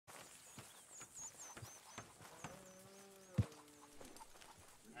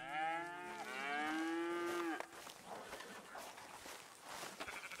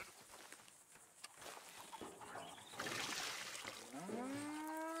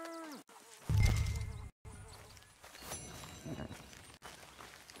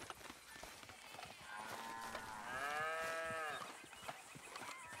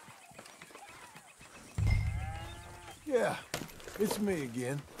Yeah, it's me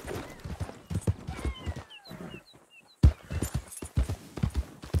again.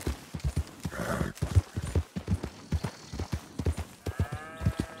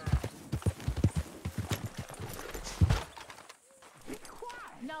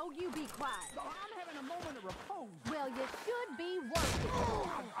 No, you be quiet. I'm having a moment of repose. Well, you should be working.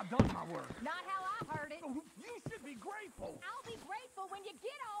 I've done my work. Not how I heard it. You should be grateful. I'll be grateful when you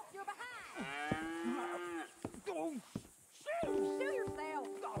get off your behind. Oh, Shoot yourself.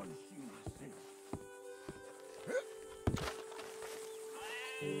 Oh, shoot myself.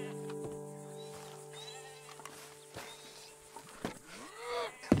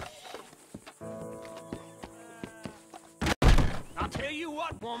 I'll tell you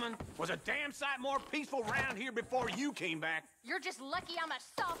what, woman, was a damn sight more peaceful round here before you came back. You're just lucky I'm a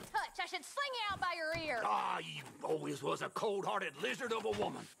soft touch. I should sling you out by your ear. Ah, you always was a cold-hearted lizard of a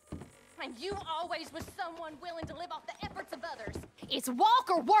woman. And you always was someone willing to live off the efforts of others. It's walk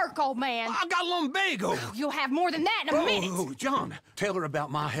or work, old man. I got lumbago. You'll have more than that in a minute. Oh, John, tell her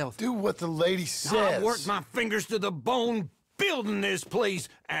about my health. Do what the lady says. I worked my fingers to the bone building this place,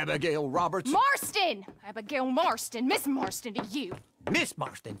 Abigail Roberts. Marston! Abigail Marston. Miss Marston to you. Miss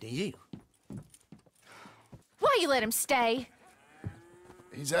Marston to you. Why you let him stay?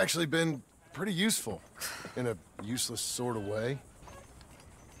 He's actually been pretty useful, in a useless sort of way.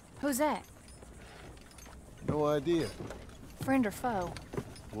 Who's that? No idea. Friend or foe?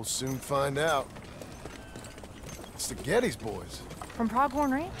 We'll soon find out. It's the Geddes boys. From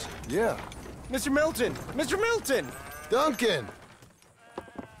Pronghorn Ranch? Yeah. Mr. Milton! Mr. Milton! Duncan!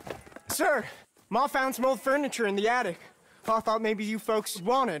 Sir, Ma found some old furniture in the attic. I thought maybe you folks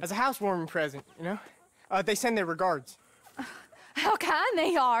wanted as a housewarming present, you know? They send their regards. How kind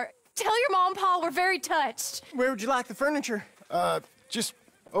they are. Tell your mom and pa we're very touched. Where would you like the furniture? Just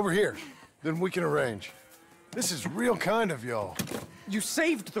over here. Then we can arrange. This is real kind of y'all. You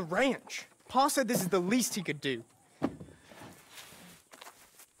saved the ranch. Pa said this is the least he could do.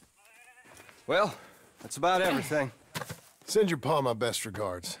 Well, that's about everything. Send your pa my best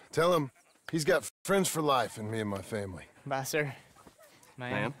regards. Tell him he's got friends for life in me and my family. Bye, sir.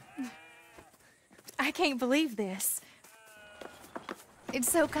 Ma'am. I can't believe this.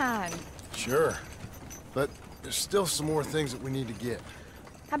 It's so kind. Sure. But there's still some more things that we need to get.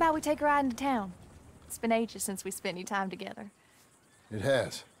 How about we take a ride into town? It's been ages since we spent any time together. It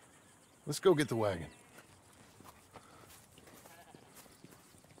has. Let's go get the wagon.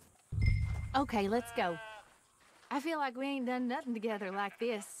 Okay, let's go. I feel like we ain't done nothing together like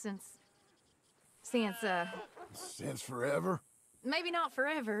this since, Since forever? maybe not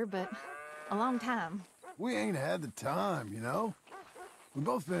forever, but a long time. We ain't had the time, you know? We've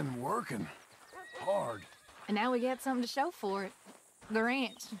both been working hard. And now we got something to show for it. The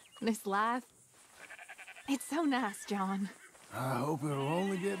ranch, this life. It's so nice, John. I hope it'll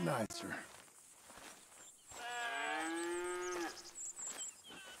only get nicer.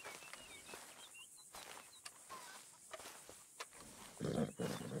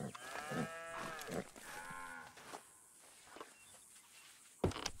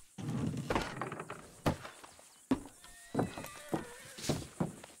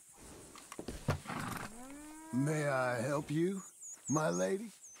 May I help you, my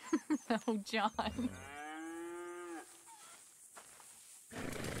lady? Oh, John.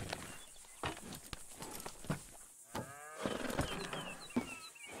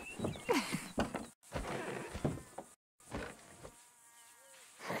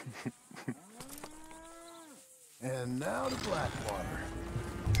 And now to Blackwater.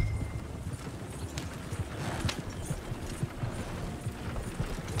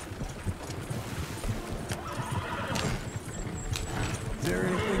 Is there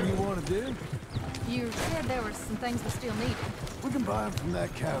anything you want to do? You said there were some things we still needed. We can buy them from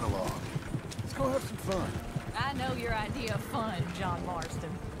that catalog. Let's go have some fun. I know your idea of fun, John Marston.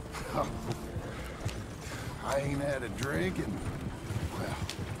 I ain't had a drink and, well,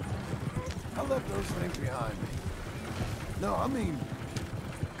 I left those things behind me. No, I mean,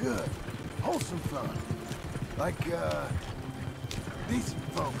 good, wholesome fun. Like, decent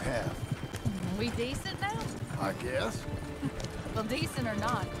folk have. We decent now? I guess. Well, decent or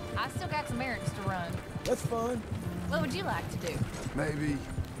not, I still got some errands to run. That's fun. What would you like to do? Maybe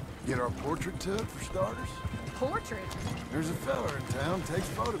get our portrait took, for starters? Portrait? There's a fella in town takes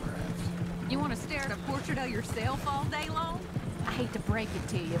photographs. You want to stare at a portrait of yourself all day long? I hate to break it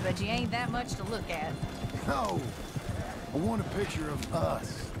to you, but you ain't that much to look at. No, I want a picture of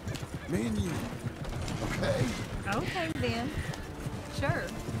us. Me and you. Okay? Okay, then. Sure.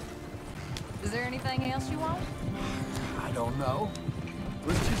 Is there anything else you want? I don't know.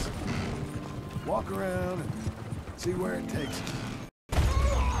 Let's just walk around and See where it takes us.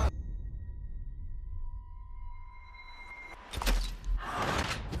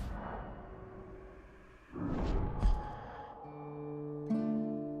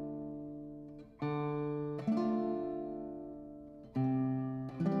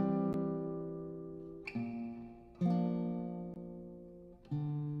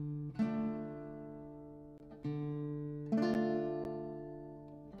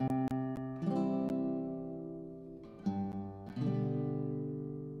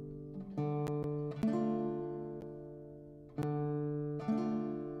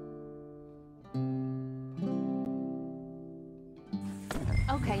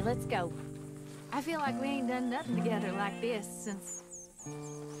 Okay, let's go. I feel like we ain't done nothing together like this since,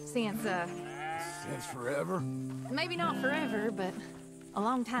 Since forever? maybe not forever, but a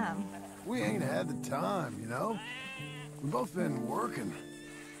long time. We ain't had the time, you know? We've both been working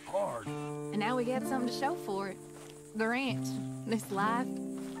hard. And now we got something to show for it. The ranch, this life.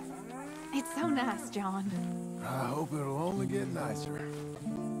 It's so nice, John. I hope it'll only get nicer.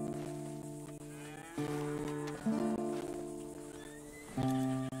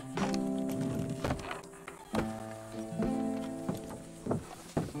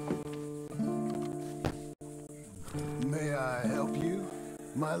 May I help you,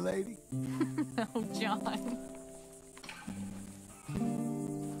 my lady? Oh, John.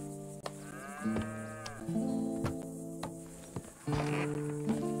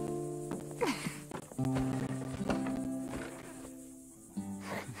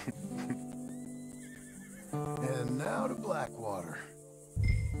 And now to Blackwater.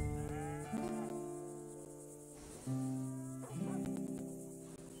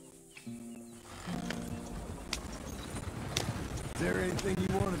 Is there anything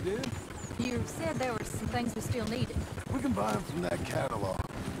you want to do? You said there were some things we still needed. We can buy them from that catalog.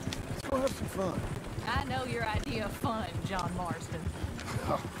 Let's go have some fun. I know your idea of fun, John Marston.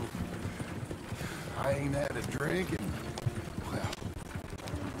 I ain't had a drink and, well,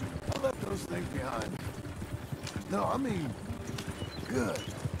 I left those things behind me. No, I mean, good,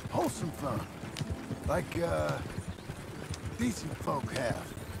 wholesome fun. Like, decent folk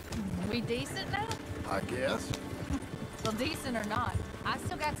have. We decent now? I guess. Well, decent or not, I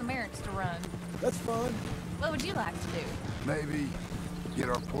still got some errands to run. That's fun. What would you like to do? Maybe get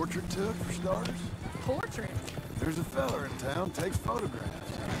our portrait took, for starters? Portraits? There's a fella in town takes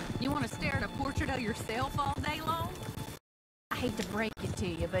photographs. You want to stare at a portrait of yourself all day long? I hate to break it to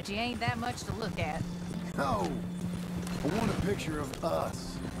you, but you ain't that much to look at. No, I want a picture of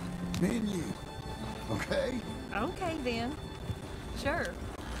us. Me and you. Okay? Okay, then. Sure.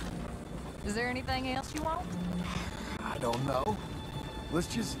 Is there anything else you want? I don't know.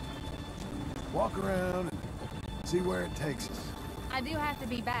 Let's just walk around and see where it takes us. I do have to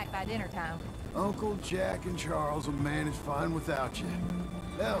be back by dinner time. Uncle Jack and Charles will manage fine without you.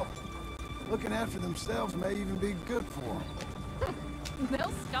 Hell, looking after themselves may even be good for them.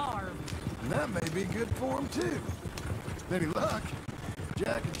 They'll starve. And that may be good for them, too. With any luck,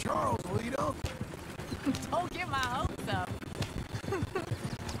 Jack and Charles will eat Uncle. Don't get my hopes up.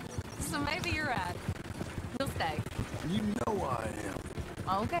 So maybe you're right. We'll stay. You know I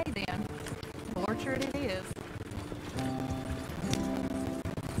am. Okay, then. Portrait it is.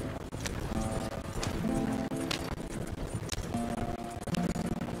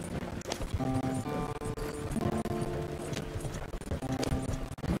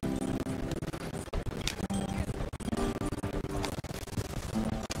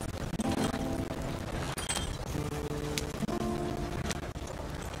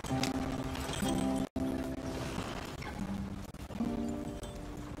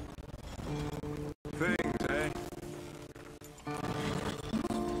 Things, eh?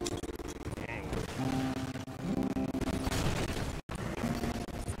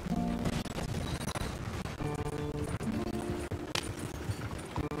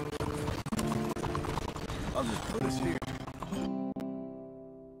 I'll just put us here.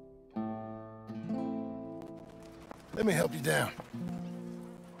 Let me help you down.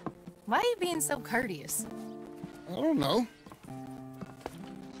 Why are you being so courteous? I don't know.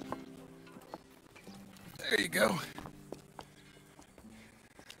 There you go.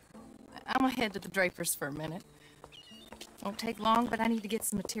 I'm gonna head to the Drapers for a minute. Won't take long, but I need to get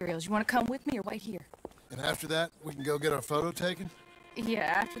some materials. You want to come with me or wait here? And after that, we can go get our photo taken? Yeah,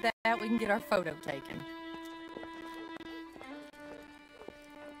 after that, we can get our photo taken.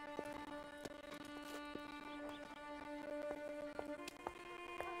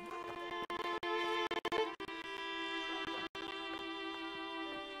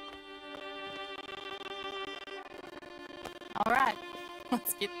 All right,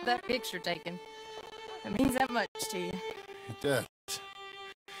 let's get that picture taken. It means that much to you. It does.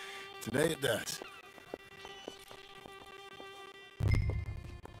 Today it does.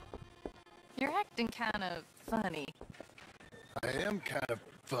 You're acting kind of funny. I am kind of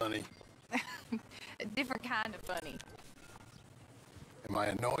funny. A different kind of funny. Am I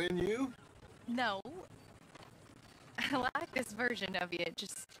annoying you? No. I like this version of you. It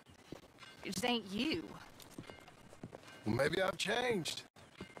just ain't you. Well, maybe I've changed.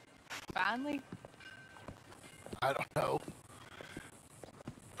 Finally? I don't know.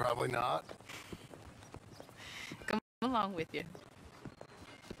 Probably not. Come along with you.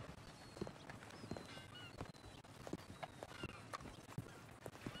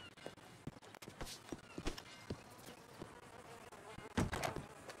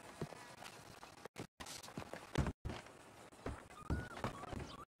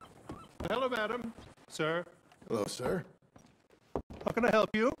 Hello, madam. Sir. Hello, sir. How can I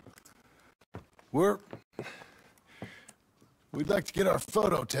help you? We'd like to get our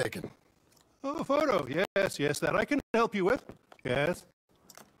photo taken. Oh, a photo. Yes, that I can help you with. Yes.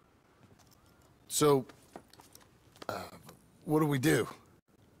 So, what do we do?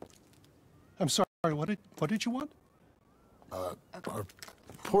 I'm sorry, what did you want? Our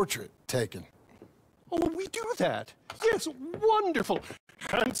portrait taken. Oh, we do that. Yes, wonderful.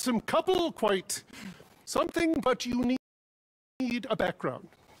 Handsome couple, quite something, but you need a background.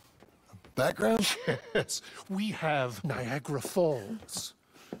 Background? Yes, we have Niagara Falls,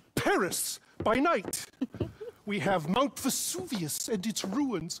 Paris by night. We have Mount Vesuvius and its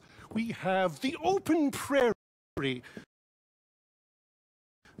ruins. We have the open prairie.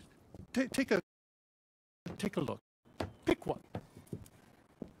 Take a look. Pick one.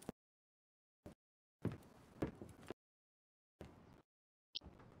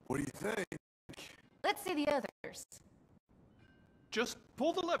 What do you think? Let's see the others. Just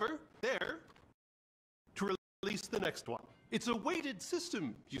pull the lever there to release the next one. It's a weighted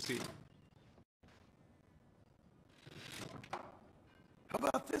system, you see. How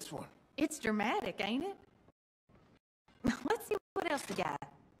about this one? It's dramatic, ain't it? Let's see what else we got.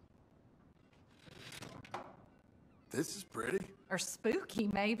 This is pretty. Or spooky,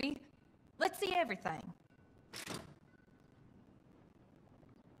 maybe. Let's see everything.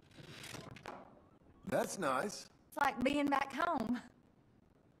 That's nice. It's like being back home.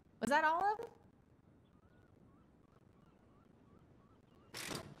 Was that all of them?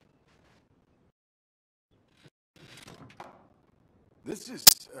 This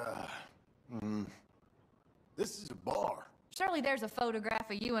is a bar. Surely there's a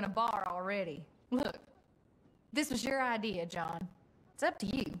photograph of you in a bar already. Look, this was your idea, John. It's up to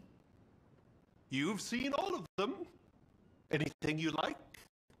you. You've seen all of them. Anything you like?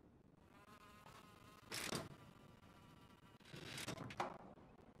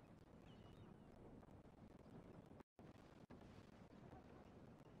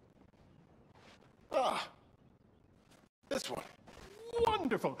 This one.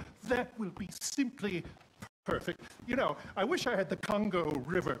 Wonderful. That will be simply perfect. You know, I wish I had the Congo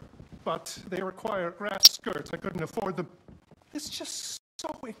River, but they require grass skirts. I couldn't afford them. It's just so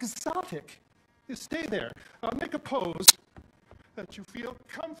exotic. You stay there. I'll make a pose that you feel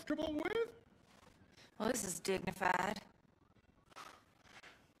comfortable with. Well, this is dignified.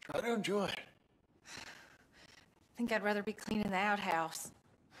 Try to enjoy it. I think I'd rather be cleaning the outhouse.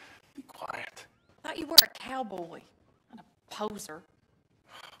 Be quiet. Thought you were a cowboy, not a poser.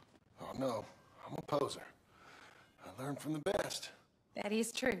 Oh, no. I'm a poser. I learned from the best. That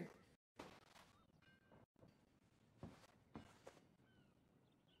is true.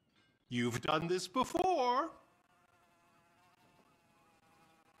 You've done this before.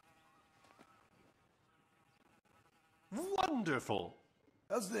 Wonderful.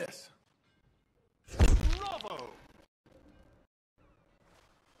 How's this? Bravo.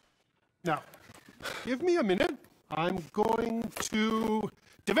 Now, give me a minute. I'm going to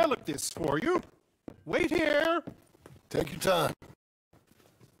develop this for you. Wait here. Take your time.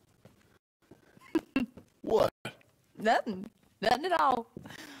 What? Nothing. Nothing at all.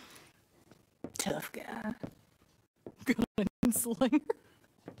 Tough guy. Gunslinger.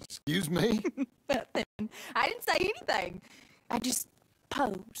 Excuse me? Nothing. I didn't say anything. I just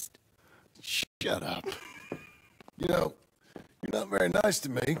posed. Shut up. You know, you're not very nice to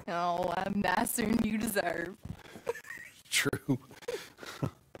me. Oh, I'm nicer than you deserve. True.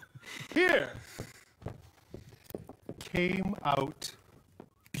 Here. Came out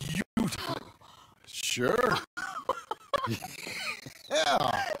beautifully. Sure.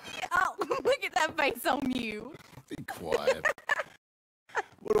 Yeah. Oh, look at that face on you. Be quiet.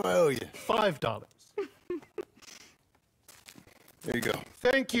 What do I owe you? $5. There you go.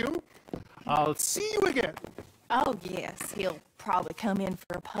 Thank you. I'll see you again. Oh, yes, he'll probably come in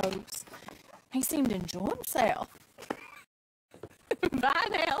for a pose. He seemed to enjoy himself. Bye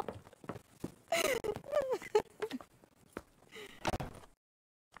now.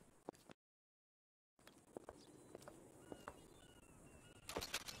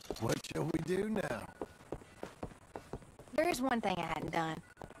 What shall we do now? There is one thing I hadn't done.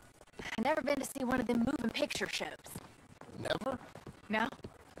 I've never been to see one of them moving picture shows. Never? No?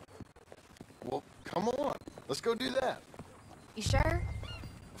 Well, come on. Let's go do that. You sure?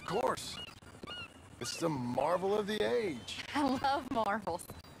 Of course. It's the marvel of the age. I love marvels.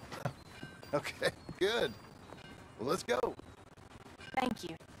 Okay, good. Well, let's go. Thank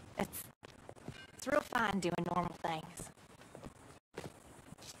you. It's real fine doing normal things.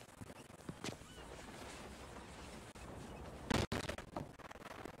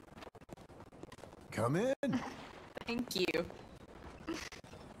 Come in. Thank you.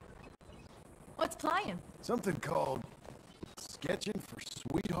 What's playing? Something called Sketching for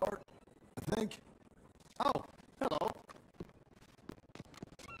Sweetheart, I think. Oh, hello.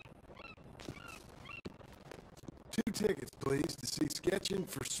 2 tickets, please, to see Sketching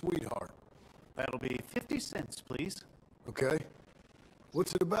for Sweetheart. That'll be 50 cents, please. Okay.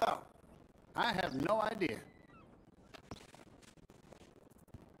 What's it about? I have no idea.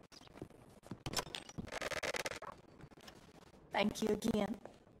 Thank you again.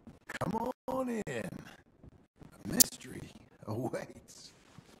 Come on in. A mystery awaits.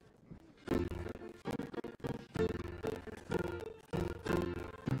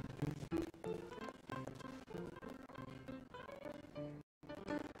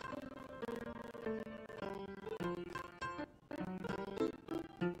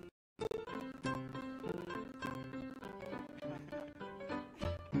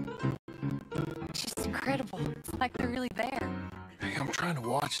 It's just incredible. It's like they're really there. Hey, I'm trying to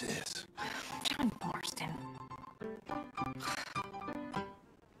watch this. John Marston.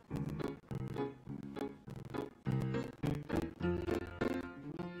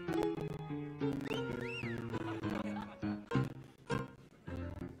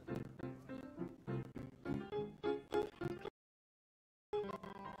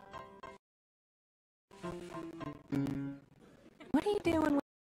 What are you doing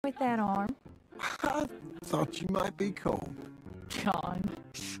with that arm? I thought you might be cold. John.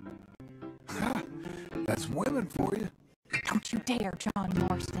 That's women for you. Don't you dare, John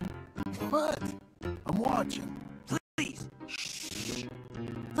Marston. What? I'm watching. Please. Shh.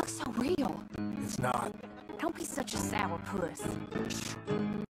 Looks so real. It's not. Don't be such a sourpuss.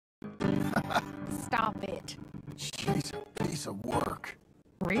 Stop it. She's a piece of work.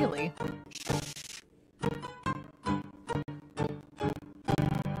 Really?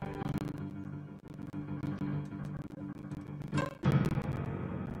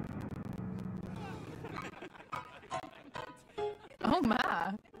 Oh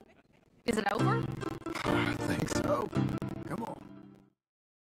my. Is it over? I think so. Come on.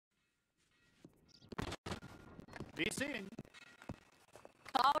 Be seeing.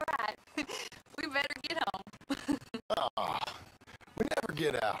 All right. We better get home. We never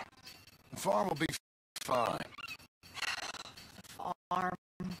get out. The farm will be fine. Farm.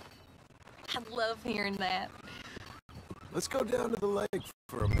 I love hearing that. Let's go down to the lake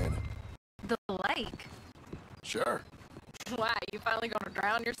for a minute. The lake? Sure. Why, you finally gonna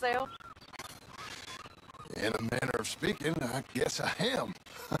drown yourself? In a manner of speaking, I guess I am.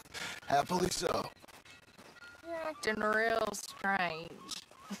 Happily so. You're acting real strange.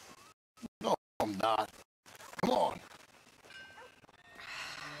 No, I'm not. Come on.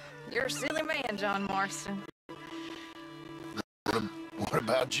 You're a silly man, John Marston. What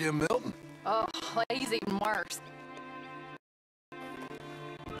about Jim Milton? Oh, he's even worse.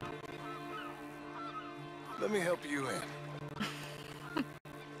 Let me help you in.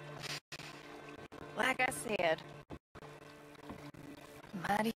 Like I said,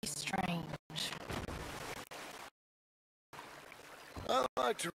 mighty strange. I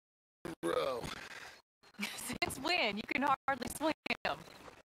like to row. Since when? You can hardly swim. I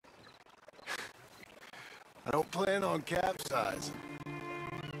don't plan on capsizing.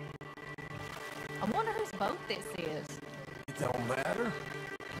 I wonder whose boat this is. It don't matter.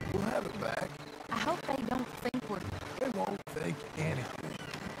 We'll have it back. I hope they don't think we're... They won't think anything.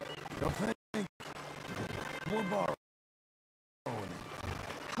 Don't think. We're borrowing it. I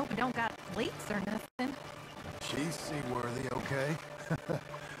hope we don't got leaks or nothing. She's seaworthy, okay?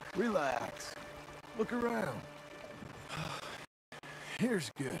 Relax. Look around. Here's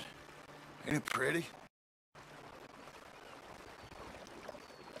good. Ain't it pretty?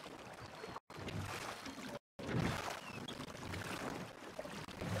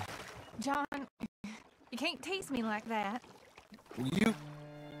 John, you can't tease me like that. Will you?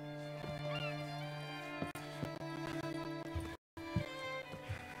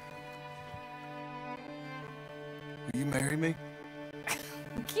 Will you marry me?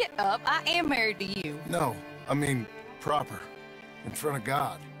 Get up. I am married to you. No, I mean proper. In front of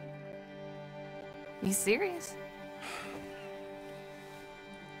God. You serious?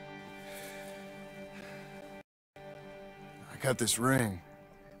 I got this ring.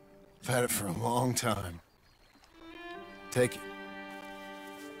 I've had it for a long time. Take it.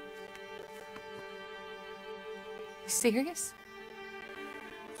 You serious?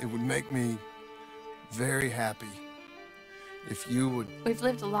 It would make me very happy if you would... We've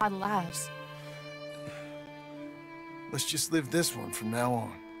lived a lot of lives. Let's just live this one from now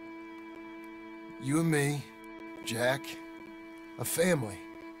on. You and me, Jack, a family,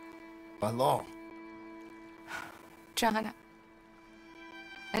 by law. John,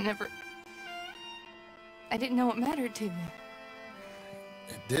 I didn't know it mattered to you.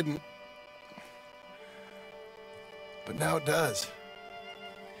 It didn't. But now it does.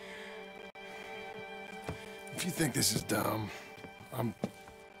 If you think this is dumb, I'm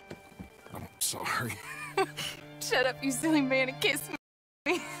sorry. Shut up, you silly man, and kiss me.